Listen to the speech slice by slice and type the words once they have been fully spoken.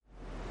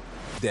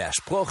Der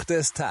Spruch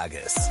des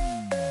Tages.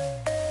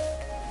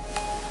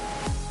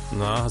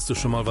 Na, hast du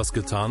schon mal was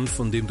getan,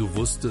 von dem du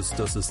wusstest,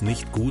 dass es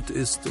nicht gut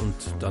ist und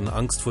dann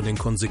Angst vor den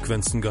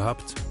Konsequenzen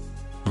gehabt?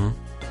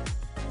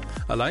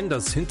 Allein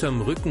das hinterm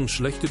Rücken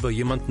schlecht über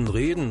jemanden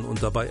reden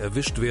und dabei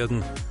erwischt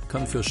werden,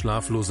 kann für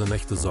schlaflose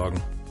Nächte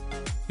sorgen.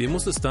 Wie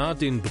muss es da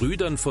den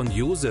Brüdern von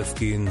Josef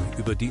gehen,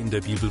 über die in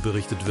der Bibel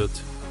berichtet wird?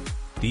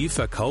 Die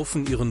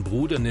verkaufen ihren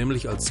Bruder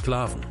nämlich als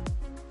Sklaven.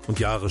 Und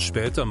Jahre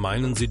später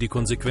meinen sie, die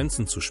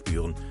Konsequenzen zu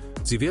spüren.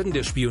 Sie werden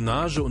der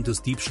Spionage und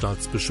des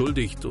Diebstahls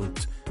beschuldigt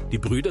und die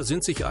Brüder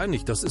sind sich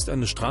einig, das ist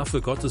eine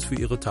Strafe Gottes für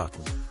ihre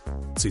Taten.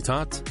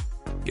 Zitat: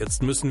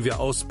 Jetzt müssen wir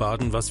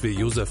ausbaden, was wir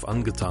Josef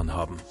angetan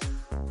haben.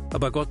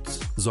 Aber Gott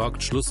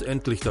sorgt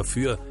schlussendlich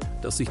dafür,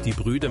 dass sich die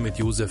Brüder mit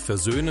Josef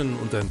versöhnen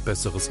und ein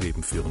besseres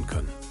Leben führen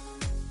können.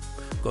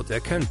 Gott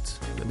erkennt,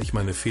 wenn ich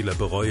meine Fehler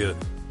bereue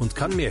und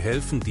kann mir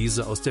helfen,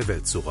 diese aus der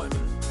Welt zu räumen.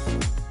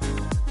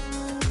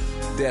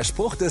 Der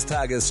Spruch des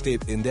Tages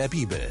steht in der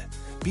Bibel.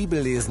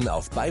 Bibellesen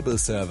auf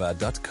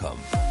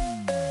bibleserver.com.